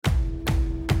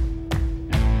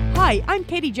Hi, I'm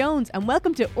Katie Jones and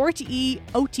welcome to RTE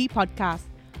OT Podcast.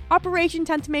 Operation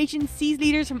Transformation sees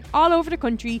leaders from all over the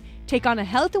country take on a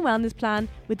health and wellness plan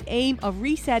with the aim of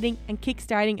resetting and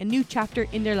kickstarting a new chapter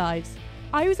in their lives.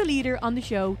 I was a leader on the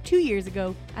show 2 years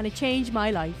ago and it changed my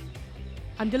life.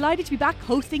 I'm delighted to be back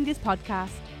hosting this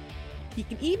podcast. You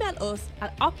can email us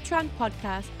at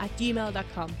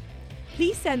optranpodcast@gmail.com.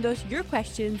 Please send us your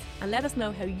questions and let us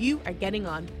know how you are getting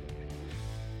on.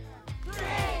 3,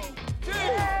 2,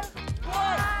 1,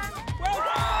 well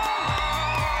done!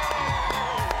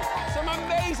 Some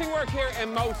amazing work here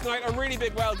in Moat tonight. A really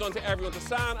big well done to everyone, to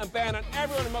San and Ben and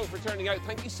everyone in Moat for turning out.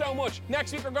 Thank you so much.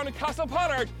 Next week we're going to Castle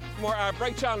Pollard for more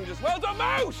break challenges. Well done,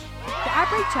 Moat! The Ad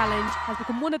Break Challenge has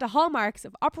become one of the hallmarks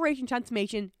of Operation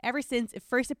Transformation ever since it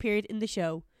first appeared in the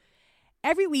show.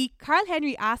 Every week, Carl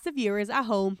Henry asks the viewers at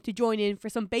home to join in for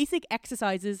some basic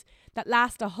exercises that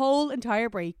last the whole entire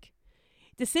break.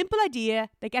 It's a simple idea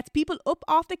that gets people up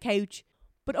off the couch,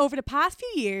 but over the past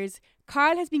few years,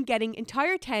 Carl has been getting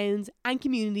entire towns and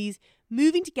communities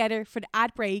moving together for the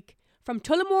ad break, from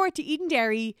Tullamore to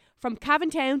Edenderry, from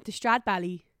Cavantown to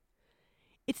Stradbally.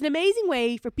 It's an amazing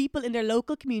way for people in their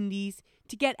local communities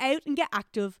to get out and get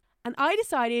active, and I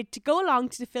decided to go along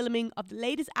to the filming of the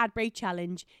latest ad break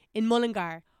challenge in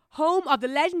Mullingar, home of the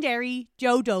legendary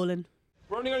Joe Dolan.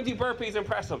 We're only going to do burpees and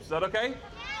press-ups. Is that okay?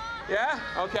 Yeah?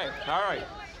 Okay. All right.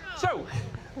 So,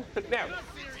 now,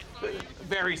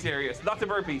 very serious. Lots of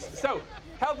burpees. So,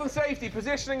 health and safety,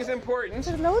 positioning is important.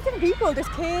 There's loads of people. There's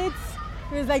kids.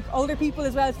 There's like older people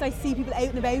as well. It's nice to see people out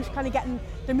and about, kind of getting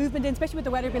their movement in, especially with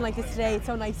the weather being like this today. It's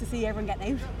so nice to see everyone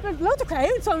getting out. There's loads of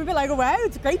crowds, so I'm a bit like, oh wow,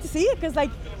 it's great to see it, because like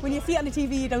when you see it on the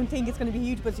TV, you don't think it's going to be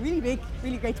huge, but it's really big,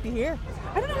 really great to be here.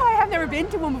 I don't know why I've never been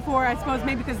to one before. I suppose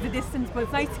maybe because of the distance, but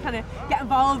it's nice to kind of get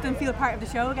involved and feel part of the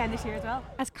show again this year as well.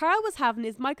 As Carl was having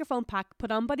his microphone pack put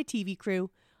on by the TV crew,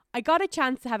 I got a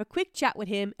chance to have a quick chat with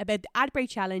him about the Ad Break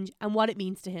Challenge and what it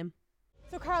means to him.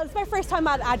 So Carl, it's my first time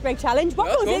at Ad Break Challenge.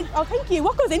 What goes in? Oh, thank you.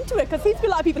 What goes into it? Because there seems to be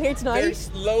a lot of people here tonight. There's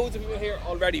loads of people here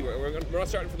already. We're not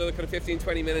starting for another kind of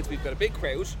 15-20 minutes. We've got a big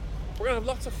crowd. We're going to have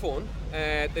lots of fun.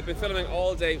 They've been filming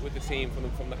all day with the team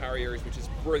from the Harriers, which is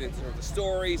brilliant in terms of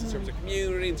stories, in terms of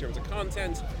community, in terms of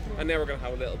content, and now we're going to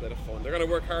have a little bit of fun. They're going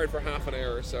to work hard for half an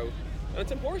hour or so. And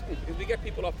it's important because we get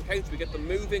people off the couch, we get them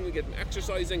moving, we get them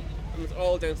exercising, and it's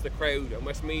all down to the crowd. And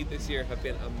Westmeath this year have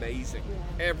been amazing.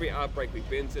 Every ad break we've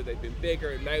been to, they've been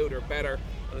bigger, louder, better,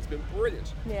 and it's been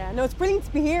brilliant. Yeah, no, it's brilliant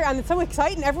to be here, and it's so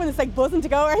exciting. Everyone is like buzzing to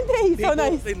go, aren't they? So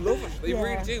nice. They love it. They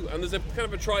really do. And there's a kind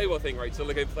of a tribal thing, right? So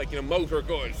like Moat are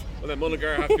good, and then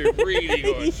Mullingar have to be really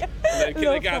good, and then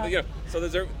Killigatha, So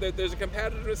there's a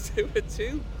competitiveness to it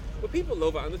too. But people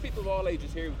love it, and there's people of all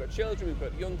ages here. We've got children, we've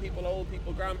got young people, old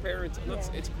people, grandparents, and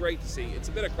it's great to see. It's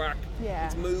a bit of crack,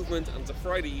 it's movement, and it's a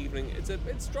Friday evening.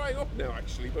 It's drying up now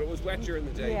actually, but it was wet during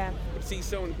the day. But to see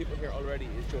so many people here already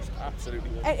is just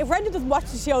absolutely wonderful. If Brendan doesn't watch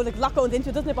the show, there's a lot going into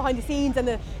it, doesn't it, behind the scenes, and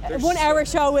the 1 hour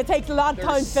show, it takes a lot of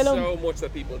time to film. There's so much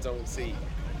that people don't see.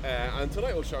 And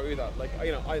tonight we'll show you that. Like, I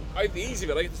have the easy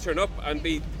of it. I get to turn up and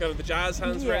be kind of the jazz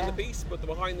hands around the piece, but the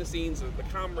behind the scenes, the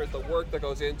cameras, the work that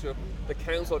goes into it, the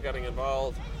council getting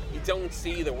involved, you don't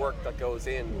see the work that goes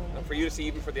in. And for you to see,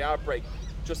 even for the outbreak,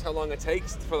 just how long it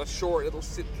takes for the short little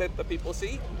clip that people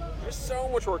see, there's so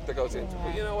much work that goes into it.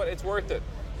 But you know what? It's worth it.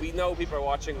 We know people are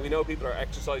watching, we know people are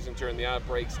exercising during the ad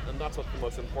breaks, and that's what's the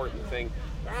most important thing.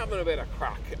 They're having a bit of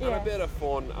crack and a bit of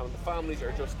fun, and the families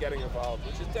are just getting involved,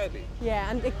 which is deadly. Yeah,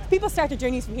 and people start their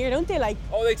journeys from here, don't they? Like,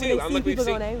 oh, they do. And like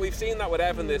we've seen that with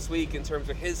Evan this week in terms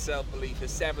of his self-belief, his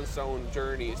 7-stone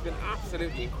journey. It's been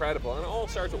absolutely incredible, and it all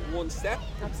starts with one step.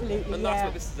 Absolutely, and that's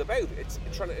what this is about. It's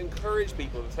trying to encourage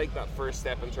people to take that first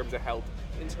step in terms of health,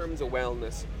 in terms of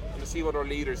wellness, and to see what our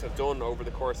leaders have done over the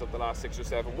course of the last 6 or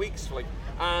 7 weeks, like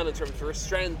Anne in terms of her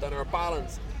strength and her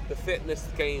balance, the fitness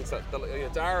gains that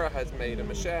Dara has made, and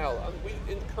Michelle, and we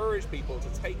encourage people to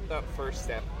take that first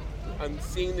step. And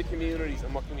seeing the communities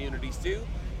and what communities do,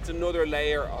 it's another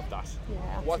layer of that.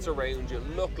 What's around you,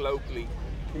 look locally.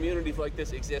 Communities like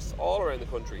this exist all around the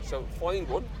country, so find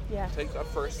one, take that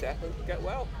first step and get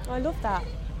well. I love that.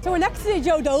 So we're next to the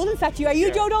Joe Dolan statue. Are you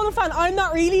a Joe Dolan fan? I'm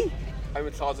not really. I'm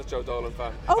a closet Joe Dolan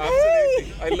fan. Okay.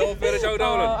 Absolutely. I love a bit of Joe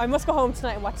Dolan. I must go home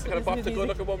tonight and watch it. Kind of bop the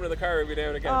good-looking woman in the car every now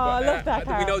and again. I love that,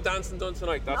 Cara. We know dancing done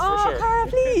tonight, that's for sure. Oh, Cara,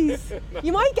 please.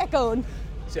 You might get going.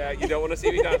 Yeah, you don't want to see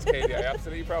me dance, Katie. I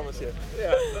absolutely promise you.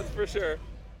 Yeah, that's for sure.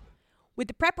 With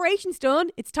the preparations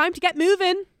done, it's time to get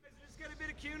moving. Just get a bit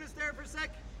of cuteness there for a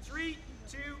sec. 3,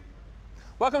 2.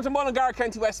 Welcome to Mullingar,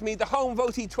 County Westmeath, the home of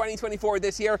OT 2024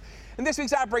 this year. In this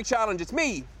week's Ad Break Challenge, it's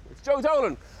me, it's Joe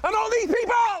Dolan, and all these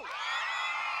people!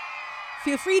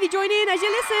 Feel free to join in as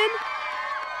you listen.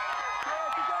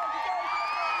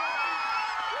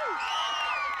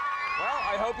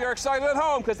 hope you're excited at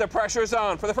home because the pressure's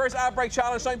on. For the first ad break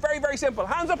challenge time, very, very simple.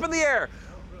 Hands up in the air.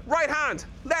 Right hand,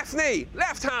 left knee,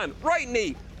 left hand, right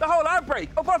knee. The whole ad break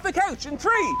up off the couch in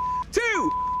 3,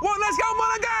 2, 1, let's go,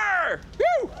 Mulligar!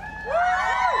 Woo!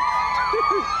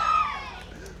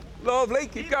 Lovely,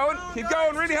 keep going,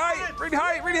 really high, really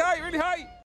high, really high, really high.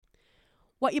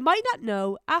 What you might not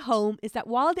know at home is that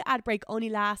while the ad break only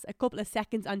lasts a couple of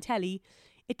seconds on telly,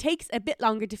 it takes a bit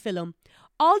longer to film.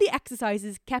 All the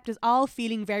exercises kept us all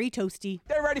feeling very toasty.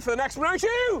 They're ready for the next one, aren't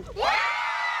you? Yeah!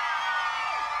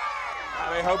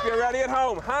 And I hope you're ready at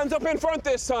home. Hands up in front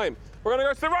this time. We're going to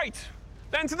go to the right,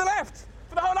 then to the left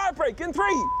for the whole ad break in 3,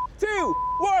 2,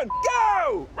 1,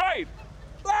 go! Right,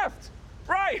 left,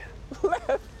 right,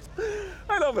 left.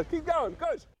 I love it. Keep going.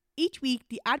 Good. Each week,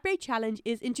 the ad break challenge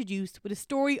is introduced with a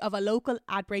story of a local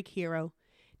ad break hero.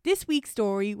 This week's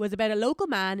story was about a local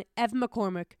man, Evan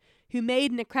McCormick, who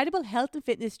made an incredible health and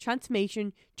fitness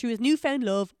transformation through his newfound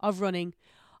love of running.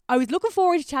 I was looking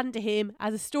forward to chatting to him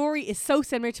as his story is so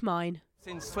similar to mine.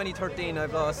 Since 2013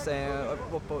 I've lost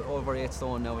up over 8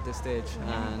 stone now at this stage,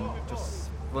 and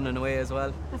just running away as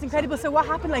well. That's incredible. So what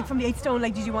happened from the 8 stone?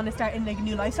 Did you want to start in a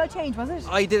new lifestyle change, was it?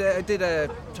 I did a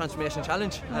transformation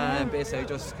challenge, and basically I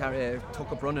just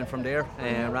took up running from there,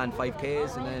 and ran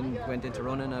 5Ks and then went into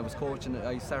running. I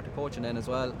started coaching then as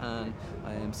well,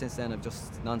 and since then I've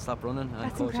just non-stop running and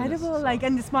That's coaching. Incredible,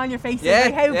 and the smile on your face,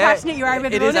 how passionate you are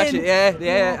about it running. Is actually,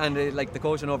 and the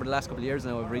coaching over the last couple of years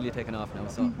now have really taken off now.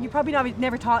 So you probably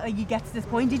never thought you'd get to this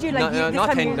point, did you?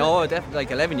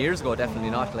 Definitely 11 years ago, definitely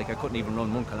not. I couldn't even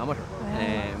run 1 kilometre.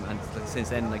 And since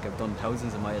then, I've done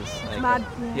thousands of miles. Mad.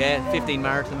 15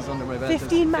 marathons under my belt.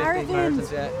 15 marathons? 15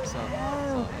 marathons, yeah.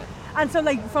 So. And so,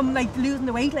 from losing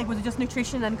the weight, was it just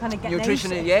nutrition and kind of getting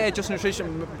nutrition? out? Yeah, just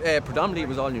nutrition. Predominantly, it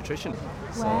was all nutrition.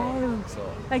 Wow.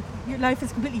 So, your life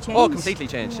has completely changed. Oh, completely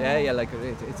changed. Wow. Yeah.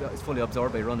 It's fully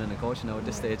absorbed by running and coaching now at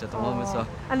this stage at the moment. So.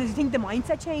 And do you think the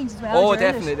mindset changed as well?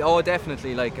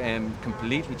 Definitely.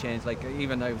 Completely changed.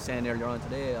 Even I was saying earlier on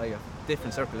today, I have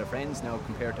different circle of friends now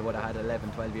compared to what I had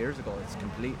 11, 12 years ago. It's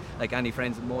complete.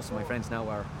 Most of my friends now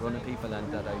are running people,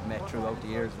 and that I've met throughout the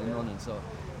years in running. So.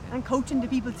 And coaching the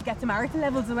people to get to marathon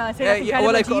levels as well. I say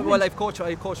I've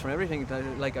coached from everything.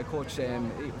 I coach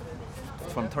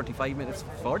from 35 minutes,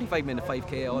 45 minute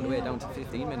 5k all the way down to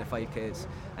 15 minute 5ks.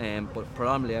 But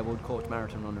predominantly I would coach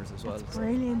marathon runners as well. That's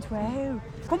brilliant, wow.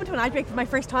 Coming to an ad break for my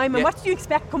first time, and what did you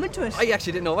expect coming to it? I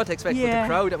actually didn't know what to expect, but the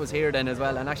crowd that was here then as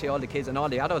well, and actually all the kids and all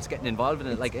the adults getting involved in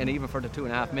it, and even for the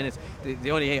 2.5 minutes,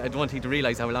 the only thing I don't want you to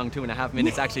realise how long 2.5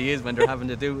 minutes actually is when they're having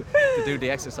to do the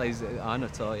exercise on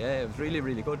it. So it was really,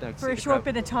 really good now. For a short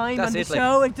bit of time on the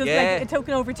show, it does it took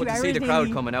over 2 hours. To see the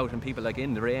crowd coming out and people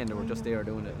in the rain, they were just there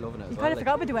doing it, loving it as well. You kind of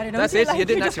forgot about the weather, don't you? That's it, you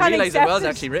didn't actually realise it was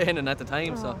actually raining at the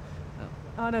time. So.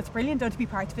 Oh no, it's brilliant though to be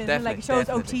part of it. Definitely, it shows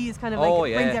OT is kind of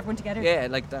it brings everyone together. Yeah,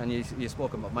 and you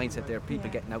spoke about mindset there. People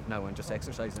getting out now and just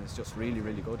exercising. It's just really,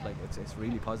 really good. It's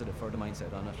really positive for the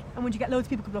mindset on it. And would you get loads of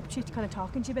people coming up to you kind of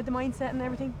talking to you about the mindset and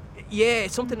everything? Yeah,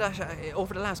 it's something that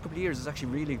over the last couple of years is actually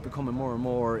really becoming more and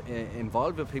more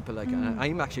involved with people.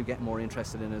 I'm actually getting more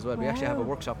interested in it as well. Wow. We actually have a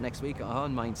workshop next week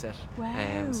on mindset. Wow.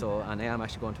 And I am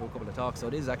actually going to a couple of talks. So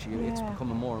it is actually it's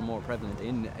becoming more and more prevalent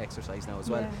in exercise now as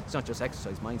well. It's not just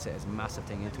exercise. Mindset is a massive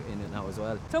thing in it now as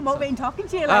well. So motivating talking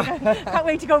to you. I can't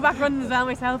wait to go back running as well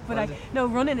myself. But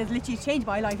running has literally changed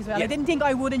my life as well. I didn't think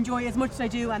I would enjoy it as much as I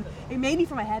do, and it mainly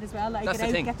for my head as well. That's get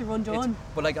out and get the run done.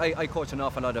 But I coach an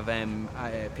awful lot of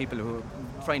people who are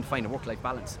trying to find a work-life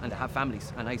balance and have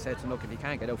families. And I said to them, look, if you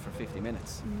can't get out for 50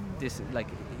 minutes, you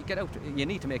get out. You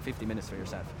need to make 50 minutes for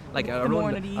yourself. A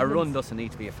run doesn't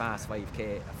need to be a fast 5k.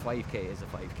 A 5k is a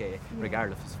 5k,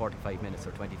 regardless if it's 45 minutes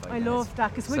or 25 minutes. I love that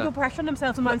because we go pressure on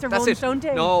themselves sometimes to run, don't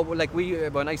they? No,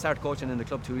 when I started coaching in the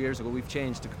club 2 years ago, we've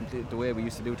changed the way we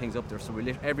used to do things up there. So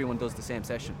everyone does the same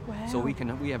session. Wow. So we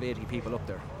have 80 people up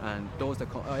there, and those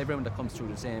everyone that comes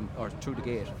through through the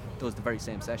gate does the very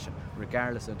same session,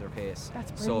 regardless of their pace.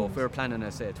 That's brilliant. So if we're planning a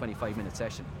 25-minute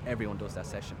session, everyone does that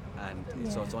session, and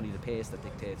so it's only the pace that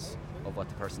dictates of what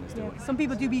the person is doing. Some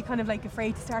people do be kind of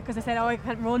afraid to start because they said, I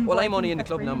can't run. Well, I'm only in the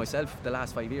club now myself the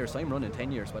last 5 years, so I'm running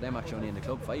 10 years, but I'm actually only in the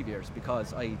club 5 years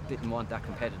because I didn't want that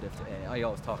competitive. I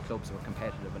always thought clubs were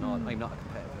competitive and all. I'm not a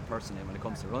competitive person when it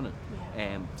comes to running.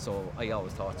 So I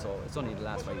always thought so. It's only the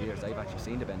last 5 years I've actually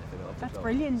seen the benefit of the club. That's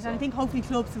brilliant, and I think hopefully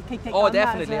clubs will take on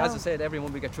definitely. That as well. As I said,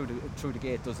 everyone we get through the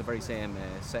gate does the very same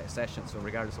session, so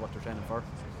regardless of what they're training for.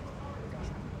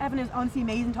 Evan, it was honestly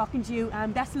amazing talking to you,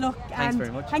 and best of luck. Thanks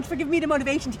very much. Thanks for giving me the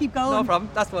motivation to keep going. No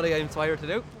problem. That's what I inspire to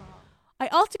do. I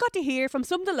also got to hear from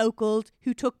some of the locals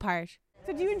who took part.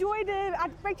 So, do you enjoy the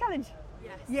ad break challenge?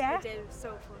 Yes, Yeah? I did. It was so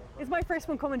fun. It's my first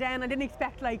one coming down. I didn't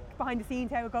expect like behind the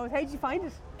scenes how it goes. How did you find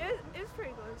it? It was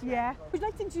pretty good. Yeah. Would you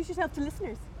like to introduce yourself to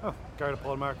listeners? Oh, Garda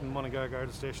Paul Martin, Monagar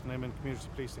Garda Station. I'm in Community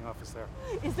Policing Office there.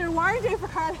 Is there a warrant out for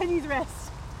Carl Henry's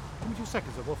arrest? Give me 2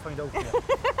 seconds, I'll go find out for you.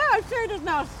 I'm sure there's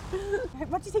not.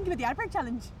 What do you think about the outbreak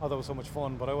challenge? Oh, that was so much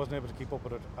fun, but I wasn't able to keep up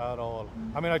with it at all.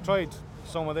 I mean, I tried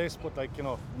some of this, but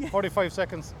 45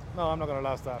 seconds, no, I'm not going to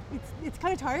last that. It's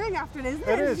kind of tiring after it, isn't it?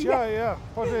 It is, yeah.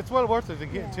 But it's well worth it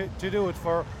to do it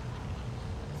for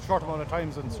short amount of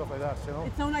times and stuff like that,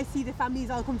 It's so nice to see the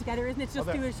families all come together, isn't it?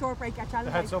 Just do a short break at challenge.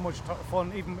 They had so much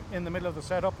fun, even in the middle of the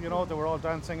setup, they were all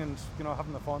dancing and,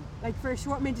 having the fun. Like for a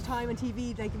short amount of time on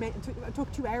TV, it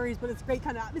took 2 hours, but it's a great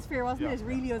kind of atmosphere, wasn't it? It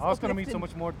really was. I was going to meet so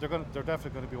much more. They're definitely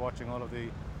going to be watching all of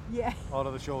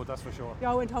the show, that's for sure. They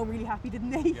all went home really happy, didn't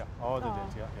they? Yeah, they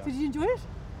did, yeah. So did you enjoy it?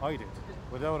 I did,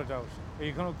 without a doubt. Are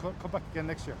you going to come back again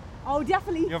next year? Oh,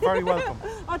 definitely. You're very welcome.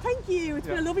 Oh, thank you. It's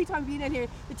been a lovely time being down here.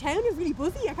 The town is really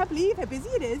buzzy. I can't believe how busy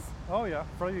it is. Oh yeah,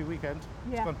 Friday weekend.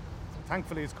 Yeah.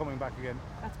 Thankfully it's coming back again.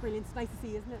 That's brilliant. It's nice to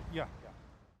see, isn't it? Yeah.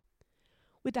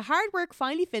 With the hard work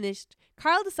finally finished,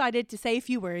 Carl decided to say a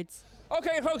few words.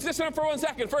 Okay, folks, listen up for 1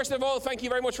 second. First of all, thank you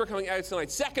very much for coming out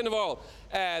tonight. Second of all,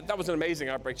 that was an amazing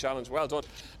outbreak challenge. Well done.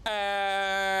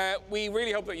 We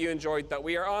really hope that you enjoyed that.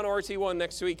 We are on RT1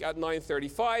 next week at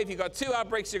 9:35. You got 2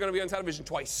 outbreaks. You're going to be on television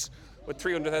twice with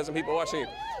 300,000 people watching it.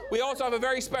 We also have a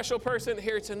very special person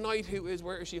here tonight who is,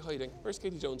 where is she hiding? Where's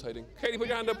Katie Jones hiding? Katie, put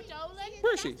your hand up.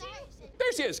 Where is she?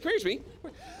 There she is. Come here to me.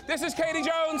 This is Katie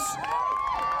Jones,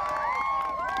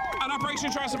 an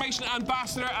Operation Transformation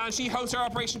ambassador, and she hosts our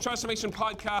Operation Transformation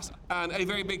podcast. And a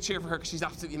very big cheer for her because she's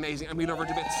absolutely amazing and we love her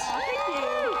to bits. Thank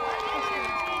you.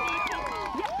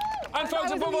 And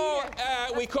folks, above all,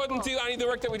 we couldn't do any of the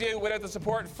work that we do without the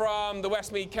support from the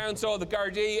Westmeath Council, the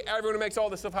Gardaí, everyone who makes all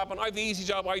this stuff happen. I have the easy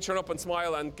job. I turn up and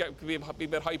smile and be a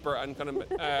bit hyper and kind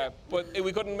of. But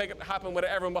we couldn't make it happen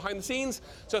without everyone behind the scenes.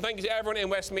 So thank you to everyone in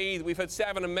Westmeath. We've had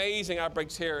 7 amazing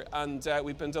outbreaks here, and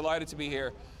we've been delighted to be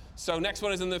here. So next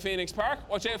one is in the Phoenix Park.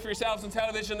 Watch out for yourselves on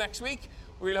television next week.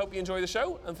 We really hope you enjoy the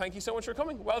show, and thank you so much for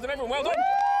coming. Well done, everyone. Well done.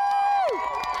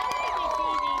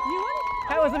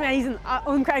 That was amazing,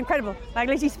 incredible. Like,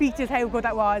 literally speak to us how good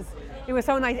that was. It was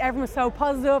so nice. Everyone was so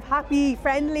positive, happy,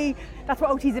 friendly. That's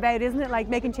what OT's about, isn't it? Like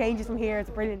making changes from here. It's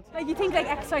brilliant. Like you think like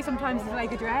exercise sometimes is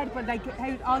like a dread, but like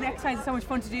how all the exercise is so much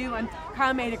fun to do, and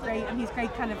Carl made it great, and he's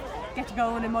great kind of get you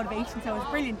going and motivation. So it's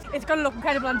brilliant. It's going to look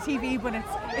incredible on TV, but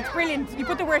it's brilliant. You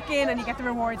put the work in and you get the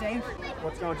rewards out.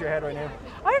 What's going through your head right now?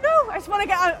 I don't know. I just want to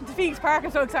get out to Phoenix Park.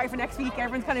 I'm so excited for next week.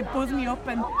 Everyone's kind of buzzing me up,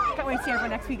 and can't wait to see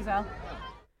everyone next week as well.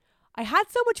 I had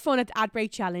so much fun at the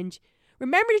Outbreak Challenge.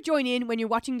 Remember to join in when you're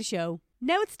watching the show.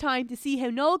 Now it's time to see how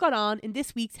Noel got on in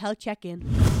this week's health check-in.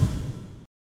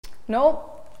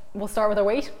 Noel, we'll start with our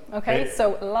weight. Okay,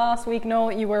 so last week,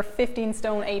 Noel, you were 15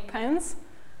 stone 8 pounds.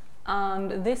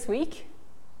 And this week,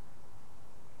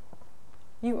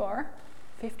 you are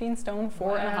 15 stone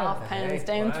 4.5 pounds,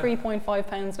 down 3.5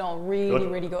 pounds, Noel.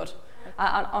 Really good.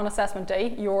 On assessment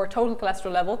day, your total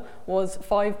cholesterol level was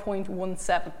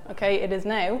 5.17. Okay, it is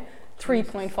now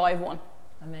 3.51.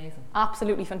 Amazing.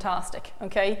 Absolutely fantastic.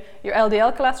 Okay, your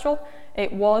LDL cholesterol,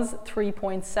 it was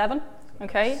 3.7.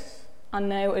 Okay, and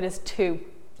now it is 2.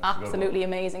 Absolutely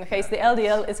amazing. Okay, so the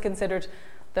LDL is considered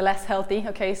the less healthy.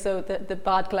 Okay, so the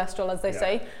bad cholesterol, as they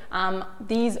say.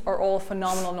 These are all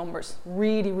phenomenal numbers.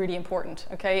 Really important.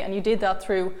 Okay, and you did that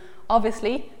through,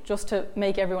 obviously, just to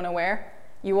make everyone aware,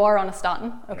 you are on a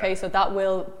statin, okay, so that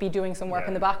will be doing some work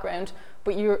in the background,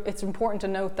 but it's important to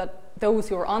note that those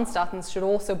who are on statins should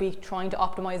also be trying to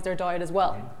optimize their diet as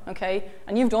well, okay,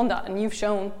 and you've done that, and you've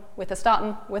shown with a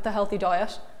statin, with a healthy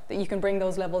diet, that you can bring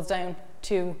those levels down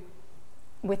to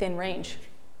within range.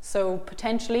 So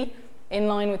potentially, in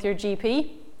line with your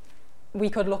GP, we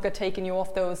could look at taking you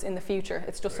off those in the future.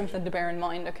 It's just something to bear in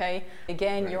mind, okay?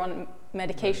 Again, you're on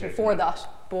medication for that,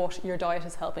 but your diet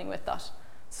is helping with that.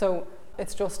 So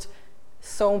it's just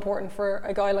so important for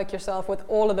a guy like yourself with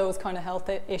all of those kind of health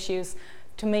issues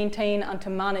to maintain and to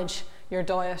manage your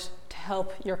diet to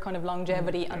help your kind of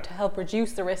longevity and to help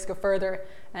reduce the risk of further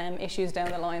issues down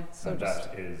the line. So and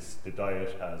that is, the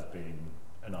diet has been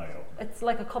an eye-opener. It's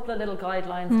like a couple of little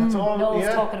guidelines. That's all.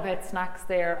 Noel's talking about snacks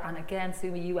there, and again,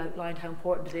 Sumi, you outlined how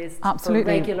important it is for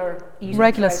regular eating.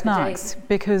 Regular snacks,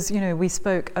 because we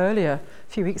spoke earlier,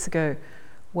 a few weeks ago,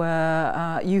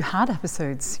 where you had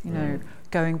episodes,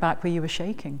 going back where you were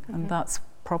shaking, and that's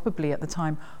probably at the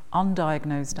time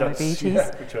undiagnosed diabetes,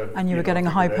 and you were getting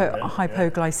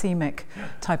hypoglycemic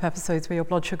type episodes where your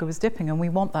blood sugar was dipping, and we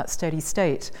want that steady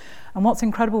state. And what's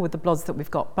incredible with the bloods that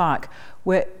we've got back,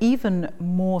 we're even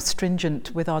more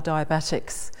stringent with our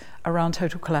diabetics around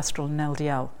total cholesterol and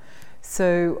LDL.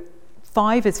 So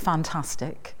 5 is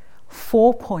fantastic.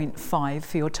 4.5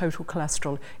 for your total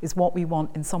cholesterol is what we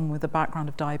want in someone with a background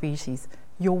of diabetes.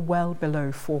 You're well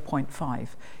below 4.5.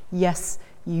 Yes,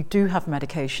 you do have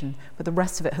medication, but the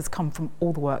rest of it has come from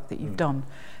all the work that you've done.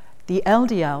 The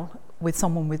LDL with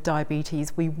someone with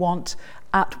diabetes, we want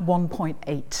at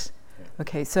 1.8.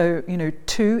 Okay, so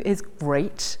 2 is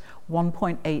great,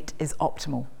 1.8 is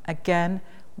optimal. Again,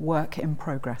 work in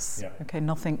progress. Yeah. Okay,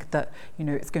 nothing that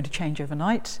it's going to change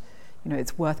overnight.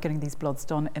 It's worth getting these bloods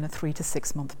done in a 3 to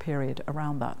 6 month period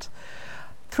around that.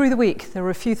 Through the week, there were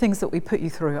a few things that we put you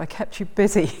through. I kept you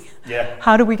busy. Yeah.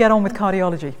 How do we get on with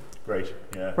cardiology? Great.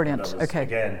 Yeah. Brilliant. That was, okay.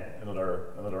 Again,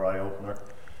 another eye opener.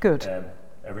 Good.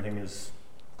 Everything is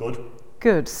good.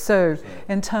 Good. So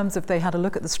in terms of, they had a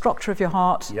look at the structure of your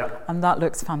heart, and that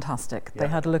looks fantastic. They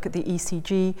had a look at the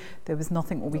ECG. There was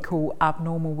nothing what we call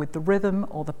abnormal with the rhythm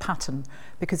or the pattern,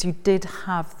 because you did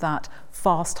have that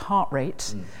fast heart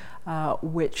rate,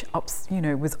 which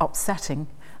was upsetting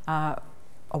a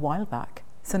while back.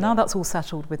 So now that's all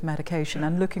settled with medication,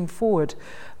 and looking forward,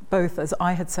 both as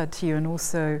I had said to you and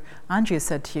also Angie has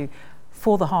said to you,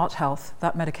 for the heart health,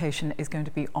 that medication is going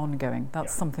to be ongoing.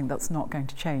 That's something that's not going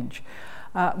to change.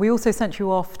 We also sent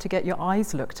you off to get your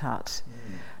eyes looked at.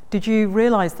 Did you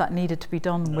realise that needed to be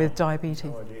done with diabetes?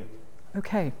 No idea.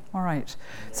 Okay, all right.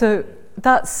 So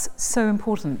that's so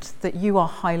important that you are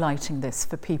highlighting this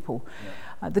for people.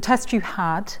 The test you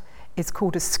had is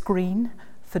called a screen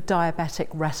for diabetic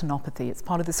retinopathy. It's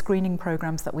part of the screening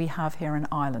programs that we have here in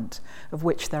Ireland, of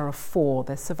which there are 4.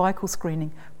 There's cervical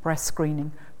screening, breast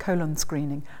screening, colon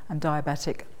screening, and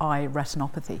diabetic eye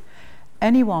retinopathy.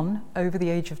 Anyone over the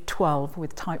age of 12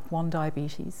 with type 1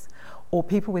 diabetes or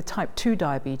people with type 2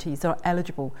 diabetes are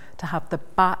eligible to have the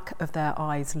back of their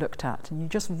eyes looked at. And you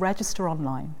just register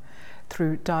online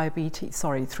through the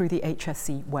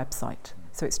HSE website.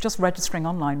 So it's just registering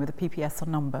online with a PPS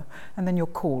number, and then you're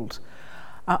called.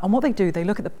 And what they do, they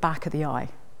look at the back of the eye,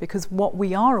 because what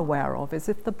we are aware of is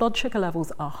if the blood sugar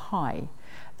levels are high,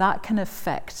 that can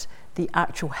affect the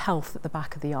actual health at the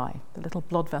back of the eye, the little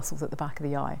blood vessels at the back of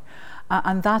the eye.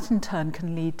 And that in turn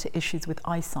can lead to issues with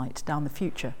eyesight down the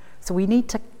future. So we need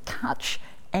to catch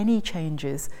any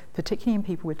changes, particularly in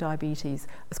people with diabetes,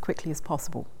 as quickly as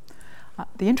possible.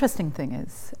 The interesting thing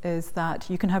is that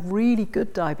you can have really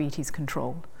good diabetes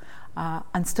control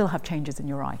and still have changes in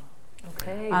your eye.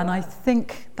 Okay, and I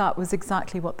think that was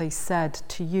exactly what they said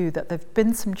to you, that there have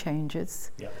been some changes,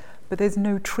 but there's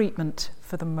no treatment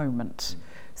for the moment.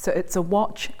 So it's a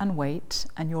watch and wait,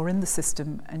 and you're in the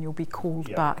system, and you'll be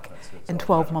called back in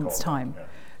 12 months' time.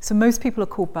 So most people are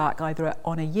called back either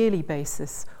on a yearly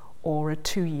basis or a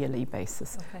 2-yearly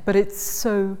basis. Okay. But it's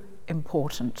so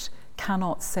important,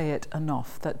 cannot say it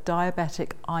enough, that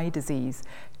diabetic eye disease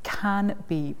can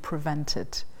be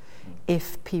prevented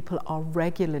if people are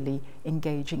regularly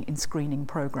engaging in screening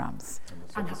programs.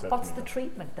 And what's the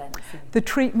treatment then? The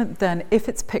treatment then, if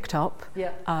it's picked up,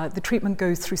 the treatment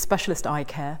goes through specialist eye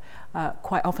care.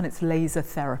 Quite often it's laser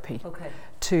therapy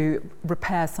to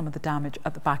repair some of the damage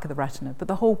at the back of the retina. But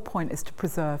the whole point is to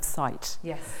preserve sight.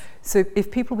 Yes. So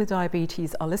if people with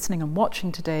diabetes are listening and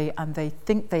watching today and they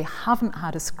think they haven't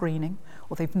had a screening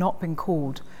or they've not been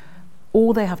called,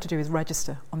 all they have to do is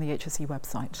register on the HSE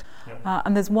website.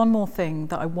 And there's one more thing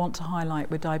that I want to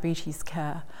highlight with diabetes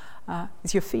care,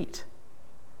 is your feet.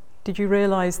 Did you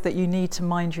realise that you need to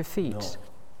mind your feet?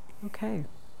 No. Okay.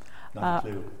 Not a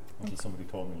clue, until somebody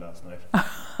told me last night.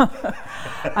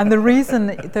 And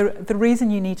the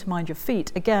reason you need to mind your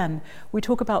feet, again, we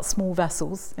talk about small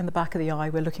vessels in the back of the eye.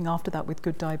 We're looking after that with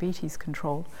good diabetes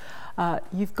control.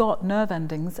 You've got nerve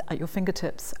endings at your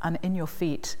fingertips and in your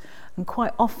feet. And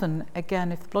quite often,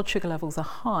 again, if the blood sugar levels are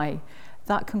high,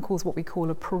 that can cause what we call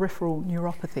a peripheral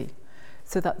neuropathy,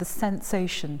 so that the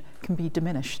sensation can be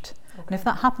diminished. Okay. And if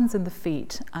that happens in the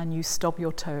feet and you stub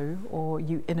your toe or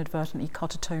you inadvertently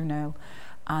cut a toenail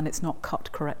and it's not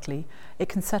cut correctly, it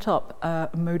can set up a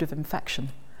mode of infection.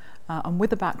 And with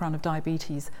the background of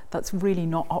diabetes, that's really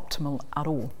not optimal at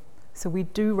all. So we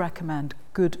do recommend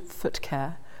good foot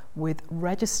care with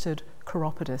registered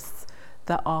chiropodists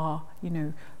that are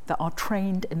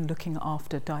trained in looking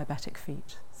after diabetic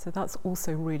feet. So that's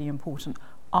also really important.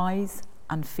 Eyes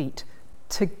and feet,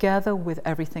 together with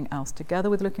everything else, together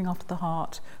with looking after the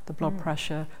heart, the blood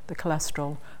pressure, the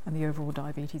cholesterol, and the overall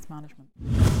diabetes management.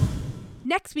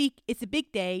 Next week, it's a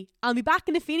big day. I'll be back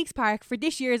in the Phoenix Park for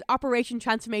this year's Operation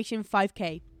Transformation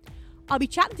 5K. I'll be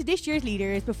chatting to this year's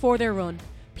leaders before their run.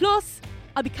 Plus,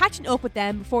 I'll be catching up with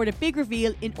them before the big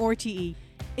reveal in RTE.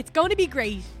 It's going to be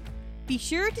great. Be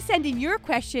sure to send in your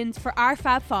questions for our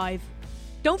Fab 5.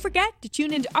 Don't forget to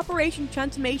tune into Operation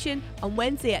Transformation on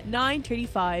Wednesday at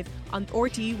 9:35 on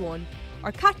RTE1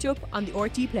 or catch up on the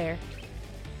RTE player.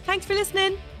 Thanks for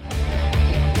listening.